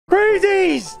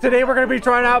crazies! Today we're gonna be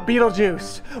trying out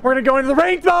BeetleJuice. We're gonna go into the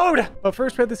ranked mode. But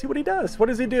first we have to see what he does. What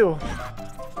does he do?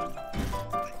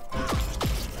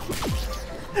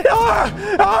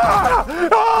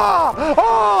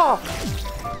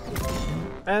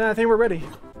 And I think we're ready.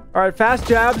 All right, fast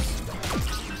jabs.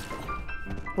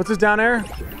 What's his down air?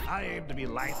 I aim to be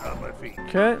light on my feet.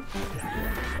 Okay.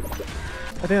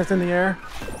 I think that's in the air.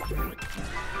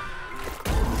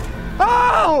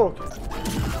 Oh!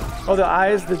 Oh, the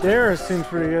eyes, the dare seems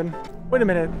pretty good. Wait a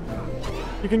minute.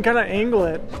 You can kind of angle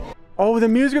it. Oh, the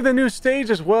music of the new stage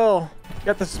as well. You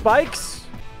got the spikes.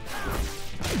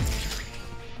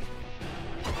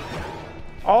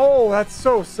 Oh, that's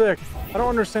so sick. I don't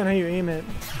understand how you aim it.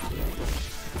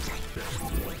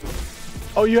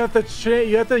 Oh, you have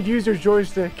to use your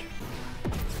joystick.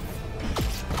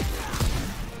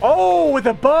 Oh, with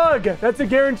a bug. That's a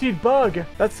guaranteed bug.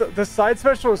 That's the side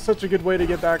special is such a good way to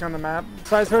get back on the map.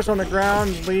 Side special on the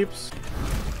ground, leaps.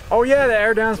 Oh yeah, the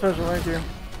air down special. Thank you.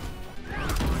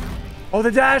 Oh, the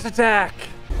dash attack.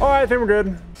 All right, I think we're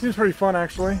good. Seems pretty fun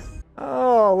actually.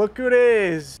 Oh, look who it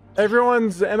is.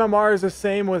 Everyone's MMR is the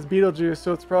same with BeetleJuice,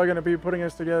 so it's probably gonna be putting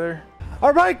us together.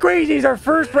 All right, crazies, our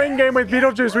first ranked game with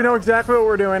BeetleJuice. We know exactly what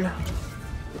we're doing.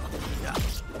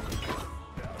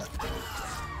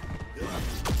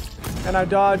 And I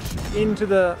dodge into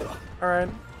the... All right.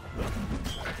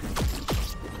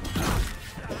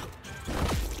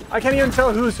 I can't even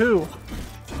tell who's who.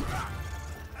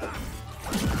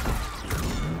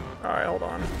 All right, hold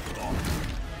on.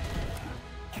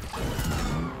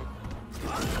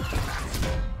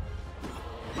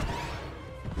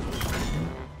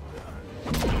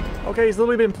 Okay, he's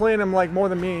literally been playing him like more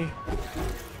than me.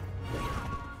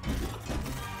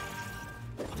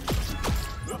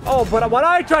 Oh, but when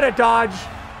I try to dodge...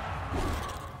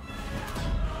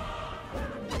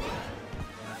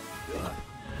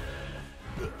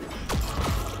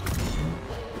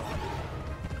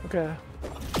 Okay.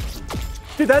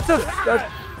 Dude, that's a...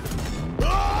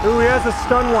 Ooh, he has a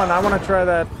stun one. I want to try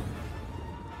that.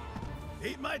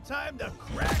 Ain't my time to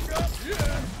crack up.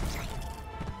 Yeah.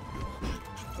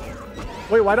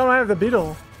 Wait, why don't I have the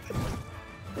beetle?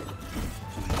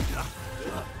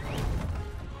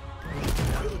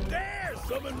 Dare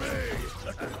summon me.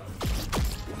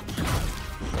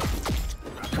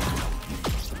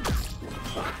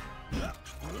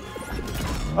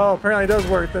 Oh, apparently it does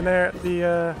work. This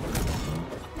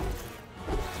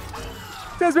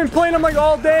guy's been playing him like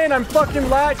all day and I'm fucking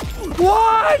lag.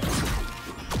 What?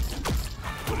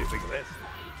 What do you think of this?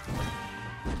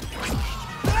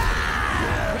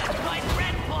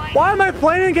 Why am I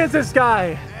playing against this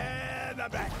guy? And I'm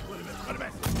back. What a miss. What a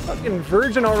miss. Fucking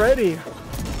virgin already.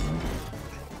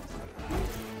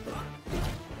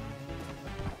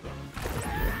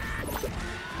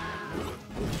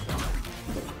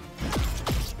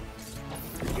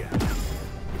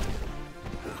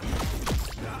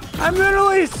 I'm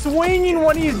literally swinging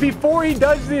when he's before he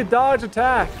does the dodge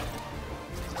attack.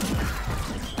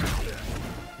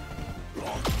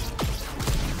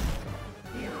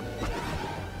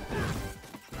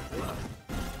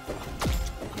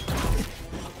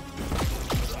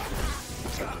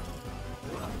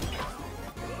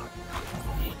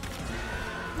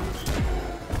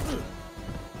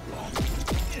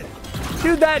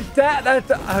 Dude, that's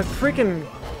a freaking...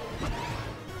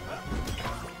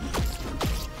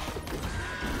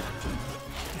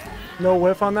 No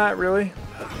whiff on that, really?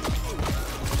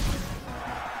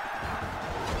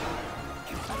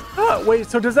 Oh, wait,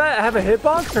 so does that have a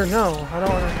hitbox or no? I don't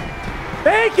want to...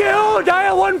 Thank you! Die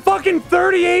at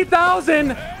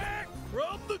 138,000!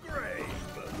 From the grave.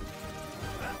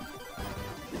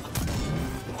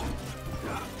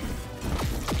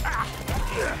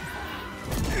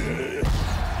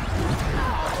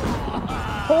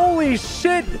 Holy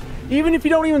shit! Even if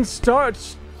you don't even start...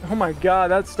 Oh my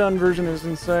god, that stun version is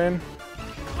insane.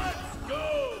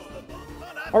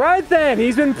 Alright then,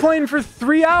 he's been playing for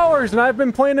 3 hours and I've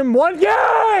been playing him 1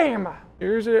 game!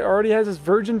 Here's it, already has his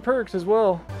virgin perks as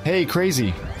well. Hey,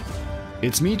 Crazy.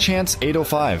 It's me,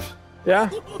 Chance805. Yeah?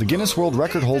 The Guinness World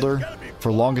Record holder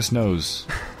for longest nose.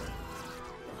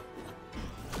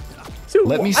 Dude,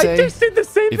 Let me I say, just did the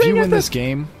same if thing you at win the... this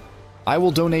game, I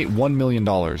will donate $1 million.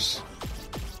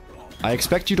 I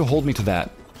expect you to hold me to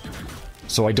that,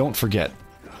 so I don't forget.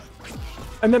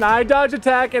 And then I dodge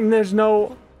attack and there's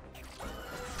no...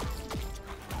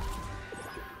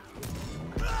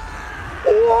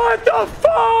 What the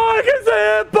fuck is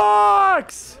the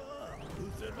hitbox? Who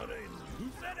said my name? Who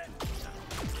said it?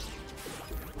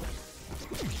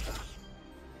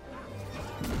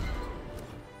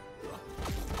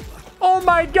 Oh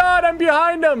my god, I'm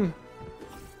behind him.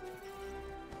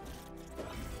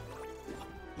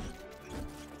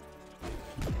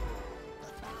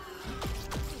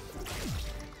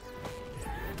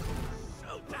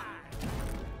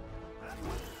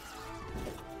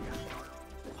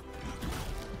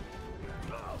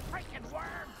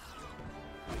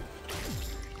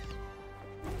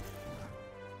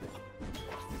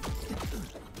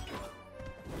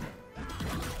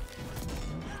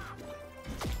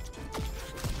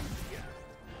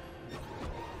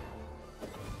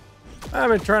 I've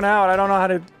been trying out. I don't know how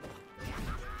to.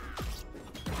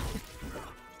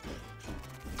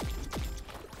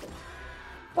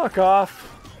 Fuck off.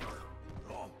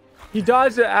 He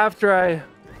dodged it after I.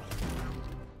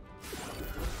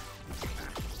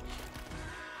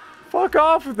 Fuck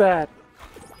off with that.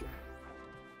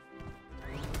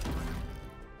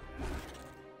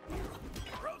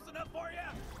 Frozen up for ya.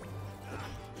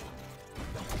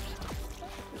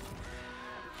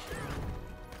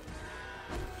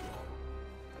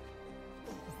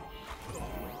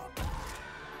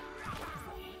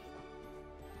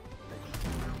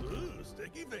 Ooh,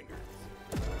 sticky fingers.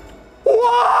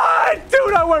 What?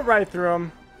 Dude, I went right through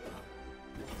him.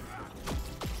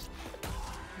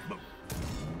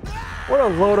 What a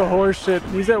load of horse shit.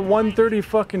 He's at 130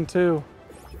 fucking 2.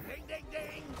 Ding, ding,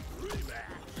 ding. Rematch.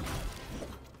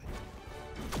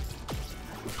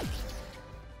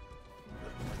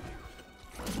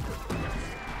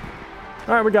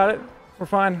 All right, we got it. We're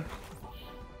fine. And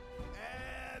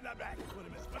I'm back. What a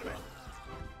miss. What a miss.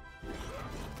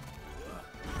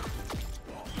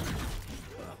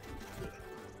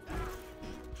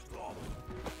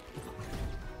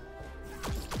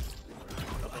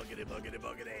 Boogity, boogity,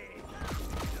 boogity.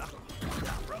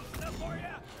 Frozen up for ya.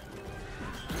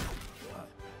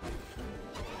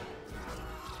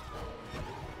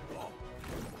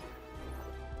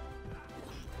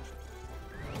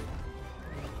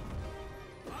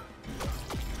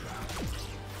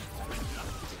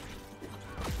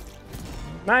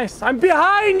 Nice. I'm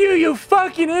behind you, you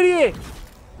fucking idiot.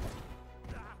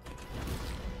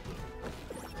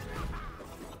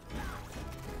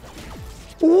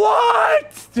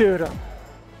 What? Dude. Oh,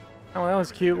 that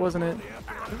was cute, wasn't it?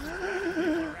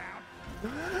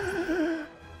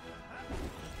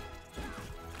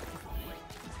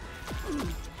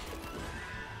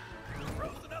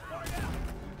 Frozen up for ya.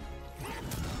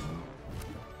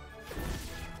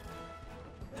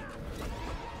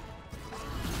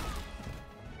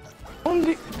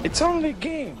 It's only a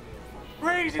game.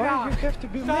 Crazy Why now. do you have to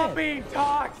be Stop mad? being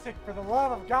toxic, for the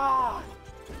love of God.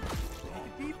 Take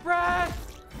a deep breath.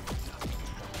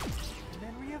 And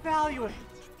then reevaluate.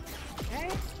 Okay?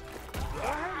 Go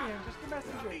ahead, man. Just a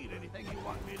messenger. Eat anything you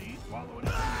want me to eat. Swallow it.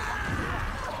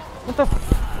 What the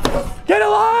f— Get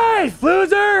alive,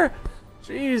 loser!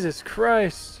 Jesus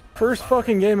Christ. First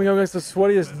fucking game we go against the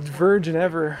sweatiest virgin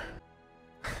ever.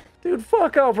 Dude,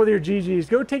 fuck off with your GGs.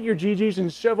 Go take your GGs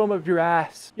and shove them up your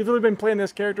ass. You've literally been playing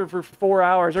this character for 4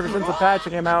 hours ever since the patch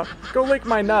came out. Go lick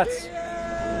my nuts.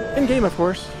 In game, of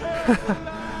course.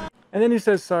 And then he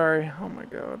says sorry. Oh my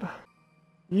god.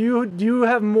 You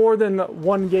have more than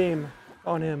one game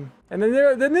on him. And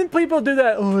then people do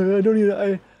that.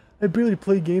 Oh, I barely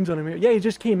play games on him. Yeah, he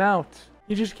just came out.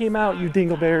 You just came out, you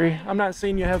dingleberry. I'm not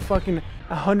saying you have fucking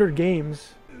 100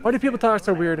 games. Why do people talk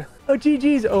so weird? Oh,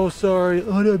 GG's. Oh, sorry.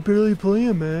 Oh, I barely play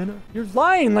him, man. You're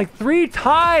lying like 3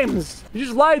 times. You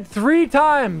just lied 3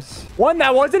 times. 1,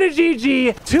 that wasn't a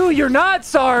GG. 2, you're not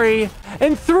sorry.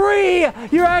 And 3,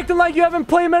 you're acting like you haven't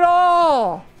played him at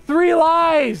all. 3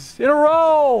 lies in a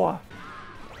row.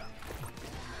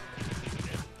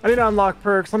 I need to unlock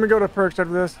perks. Let me go to perks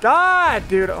after this. God,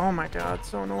 dude. Oh my god,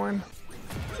 so annoying.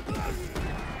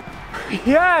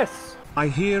 Yes! I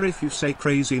hear if you say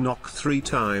CrazyNoc 3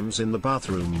 times in the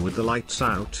bathroom with the lights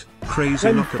out, Then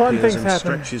CrazyNoc fun appears things and happen.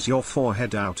 stretches your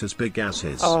forehead out as big as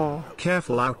his. Oh.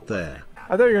 Careful out there.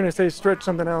 I thought you were gonna say stretch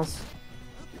something else.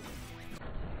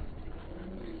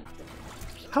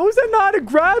 How is that not a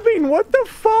grabbing? What the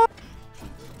fuck?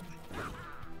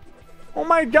 Oh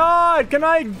my god, can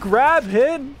I grab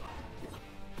hit?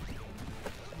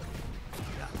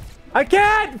 I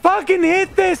can't fucking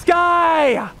hit this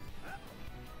guy!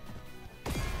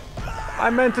 I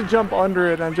meant to jump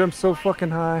under it and I jumped so fucking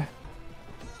high.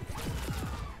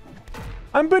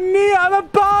 I'm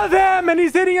above him and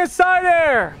he's hitting a side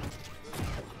air!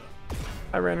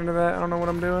 I ran into that, I don't know what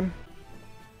I'm doing.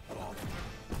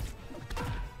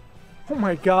 Oh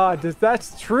my god,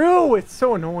 that's true! It's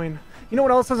so annoying. You know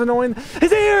what else is annoying?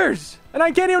 His ears! And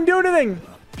I can't even do anything!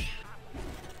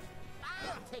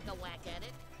 I'll take a whack at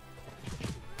it.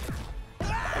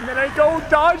 And then I go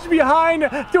dodge behind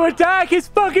to attack his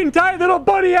fucking tight little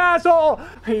buddy asshole!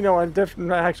 You know what,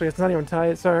 actually it's not even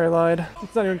tight, sorry I lied.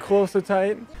 It's not even close to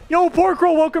tight. Yo, Pork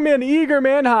Roll, welcome in, Eager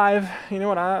Man Hive. You know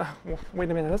what,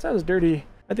 wait a minute, that sounds dirty.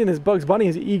 I think this Bugs Bunny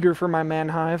is eager for my man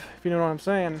hive, if you know what I'm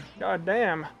saying. God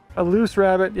damn. A loose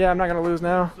rabbit. Yeah, I'm not gonna lose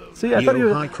now. See, I thought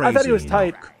he was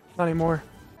tight. Not anymore.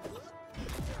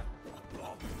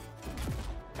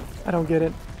 I don't get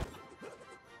it.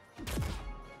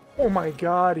 Oh my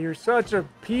god, you're such a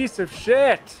piece of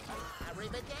shit.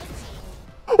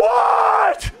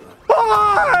 What?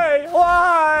 Why?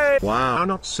 How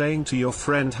not saying to your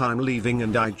friend I'm leaving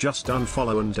and I just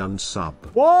unfollow and unsub.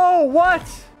 Whoa, what?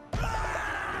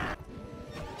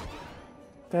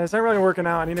 That's not really working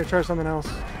out. I need to try something else.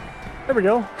 There we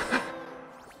go. All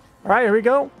right, here we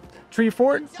go. Tree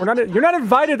fort. You're not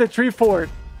invited to tree fort.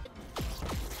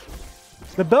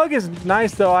 The bug is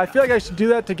nice though. I feel like I should do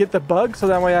that to get the bug, so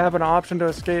that way I have an option to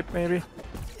escape. Maybe.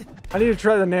 I need to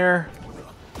try the nair.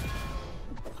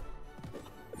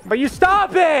 But you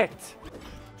stop it!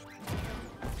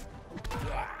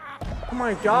 Oh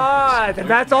my god, and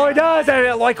that's all he does.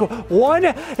 And like one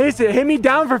is to hit me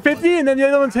down for 50 and then the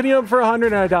other one's hitting up for 100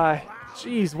 and I die.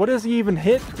 Jeez, what does he even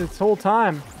hit this whole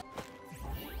time?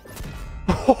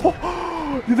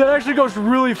 Dude, that actually goes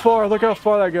really far. Look how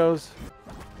far that goes.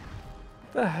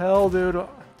 What the hell, dude?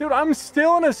 Dude, I'm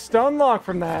still in a stun lock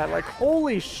from that. Like,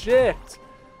 holy shit.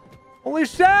 Holy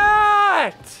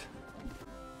shit!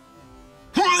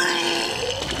 The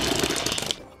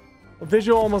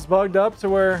visual almost bugged up to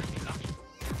where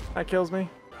that kills me.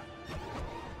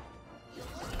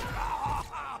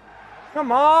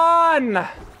 Come on!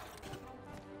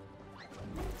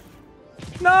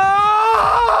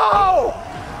 No!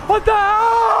 What the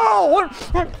hell? What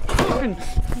fucking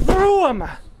threw him?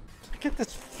 Get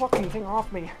this fucking thing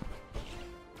off me.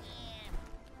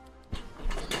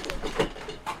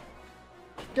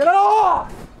 Get it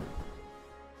off!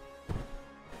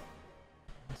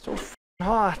 So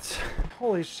hot.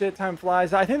 Holy shit, time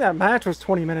flies. I think that match was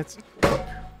 20 minutes.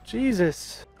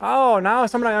 Jesus. Oh, now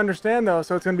it's something I understand though,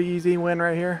 so it's gonna be easy win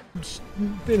right here. Just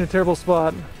in a terrible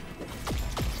spot.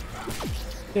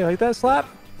 You like that slap?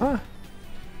 Huh?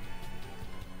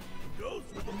 Ghost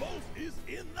with the most is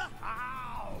in the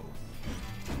house.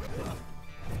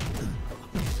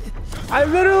 I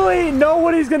literally know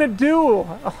what he's gonna do.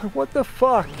 Oh, what the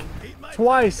fuck?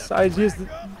 Twice I used.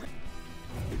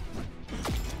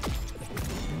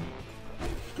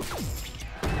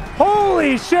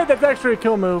 Holy shit, that's actually a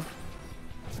kill move.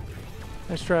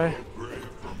 Nice try.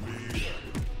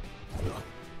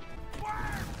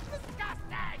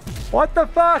 What the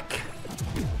fuck?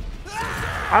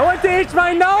 I went to itch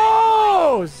my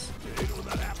nose!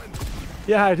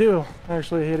 Yeah, I do. I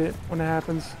actually hate it when it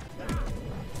happens.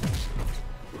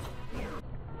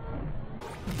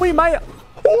 Wait, my...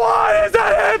 What is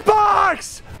that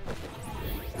hitbox?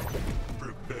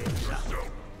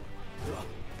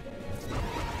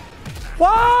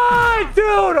 What,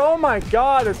 dude? Oh my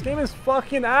god, this game is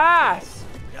fucking ass.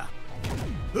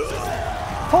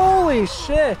 Holy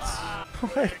shit.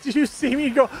 Did you see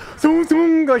me go zoom,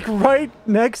 zoom, like right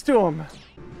next to him?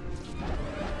 I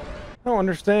don't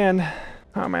understand.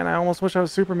 Oh man, I almost wish I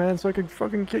was Superman so I could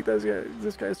fucking kick this guy.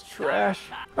 This guy's trash.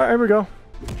 All right, here we go.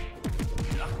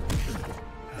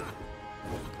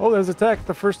 Oh, there's a tech.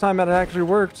 The first time that it actually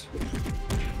worked.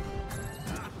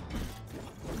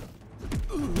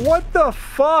 What the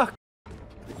fuck?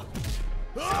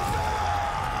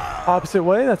 Opposite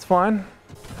way, that's fine.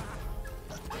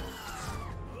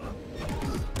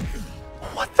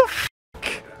 What the fuck?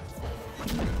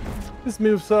 This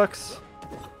move sucks.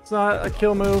 It's not a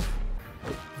kill move.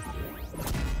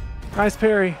 Nice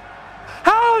parry.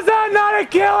 How is that not a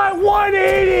kill at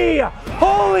 180?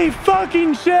 Holy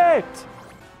fucking shit!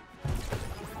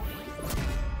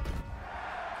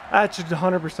 That should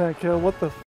 100% kill. What the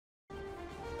f?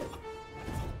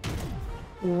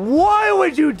 Why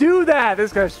would you do that?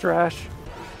 This guy's trash.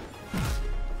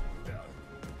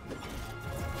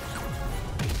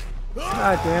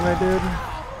 God damn it, dude.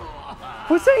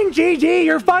 Who's saying GG?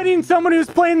 You're fighting someone who's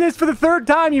playing this for the 3rd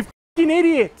time, you fucking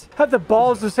idiot. Have the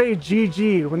balls to say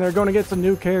GG when they're going against a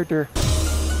new character.